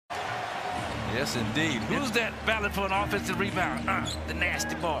Yes, indeed. Who's that valid for an offensive rebound? The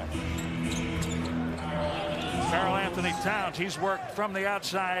nasty boy. Karl Anthony Towns, he's worked from the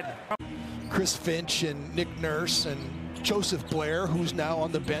outside. Chris Finch and Nick Nurse and Joseph Blair, who's now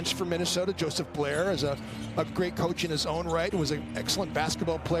on the bench for Minnesota. Joseph Blair is a great coach in his own right, was an excellent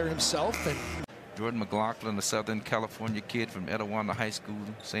basketball player himself. And Jordan McLaughlin, a Southern California kid from Etiwanda High School,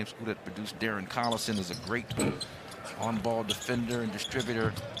 same school that produced Darren Collison, is a great on-ball defender and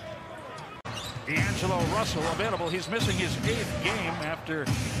distributor. D'Angelo Russell available. He's missing his 8th game after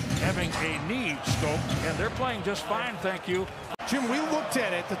having a knee scope, and they're playing just fine, thank you. Jim, we looked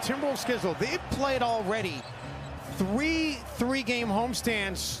at it, the Timberwolves schedule. They've played already three-game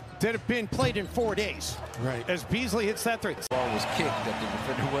homestands that have been played in 4 days. Right. As Beasley hits that three. The ball was kicked that the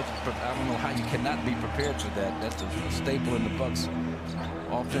defender wasn't. I don't know how you cannot be prepared for that. That's a staple in the Bucks'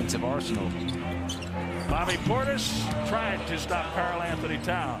 offensive arsenal. Bobby Portis tried to stop Karl Anthony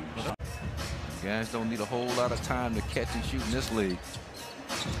Towns. Guys don't need a whole lot of time to catch and shoot in this league.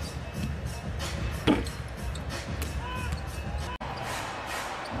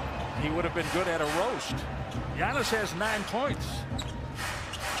 He would have been good at a roast. Giannis has 9 points.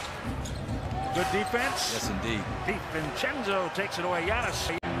 Good defense. Yes, indeed. DiVincenzo takes it away. Giannis.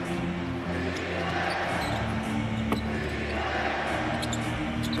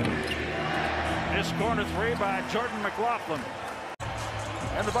 This corner 3 by Jordan McLaughlin.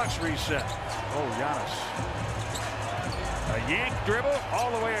 And the Bucks reset. Oh, Giannis. A yank dribble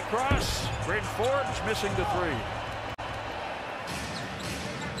all the way across. Braden Forbes missing the 3.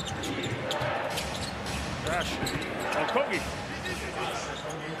 Josh Okogie.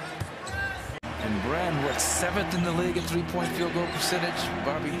 And Brand was 7th in the league in three-point field goal percentage.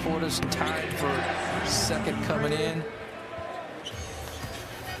 Bobby Portis tied for 2nd coming in.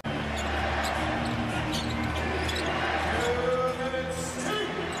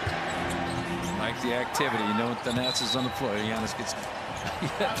 Like the activity, you know, Thanasis on the floor. Giannis gets.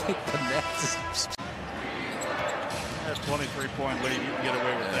 Thanasis. That 23-point lead, you can get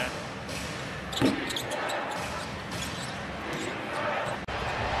away with that.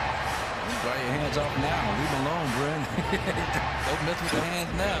 Dry your hands off now. Leave them alone, Brent. Don't mess with your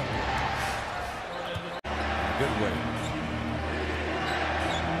hands now. Good way.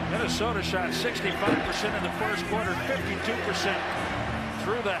 Minnesota shot 65% in the first quarter, 52%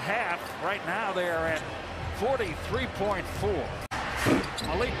 through the half. Right now they are at 43.4.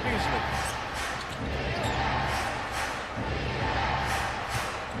 Malik Beasley.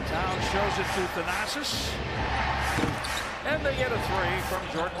 Towns shows it to Thanasis. And they get a 3 from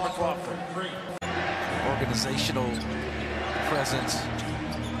Jordan McLaughlin. Organizational presence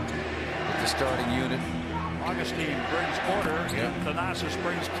with the starting unit. Augustine brings order, and Thanasis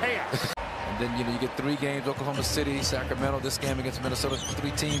brings chaos. And then, you know, you get 3 games, Oklahoma City, Sacramento, this game against Minnesota,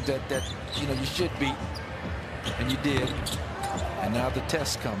 3 teams that you know, you should beat, and you did. And now the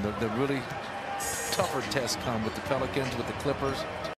tests come, the really tougher tests come with the Pelicans, with the Clippers.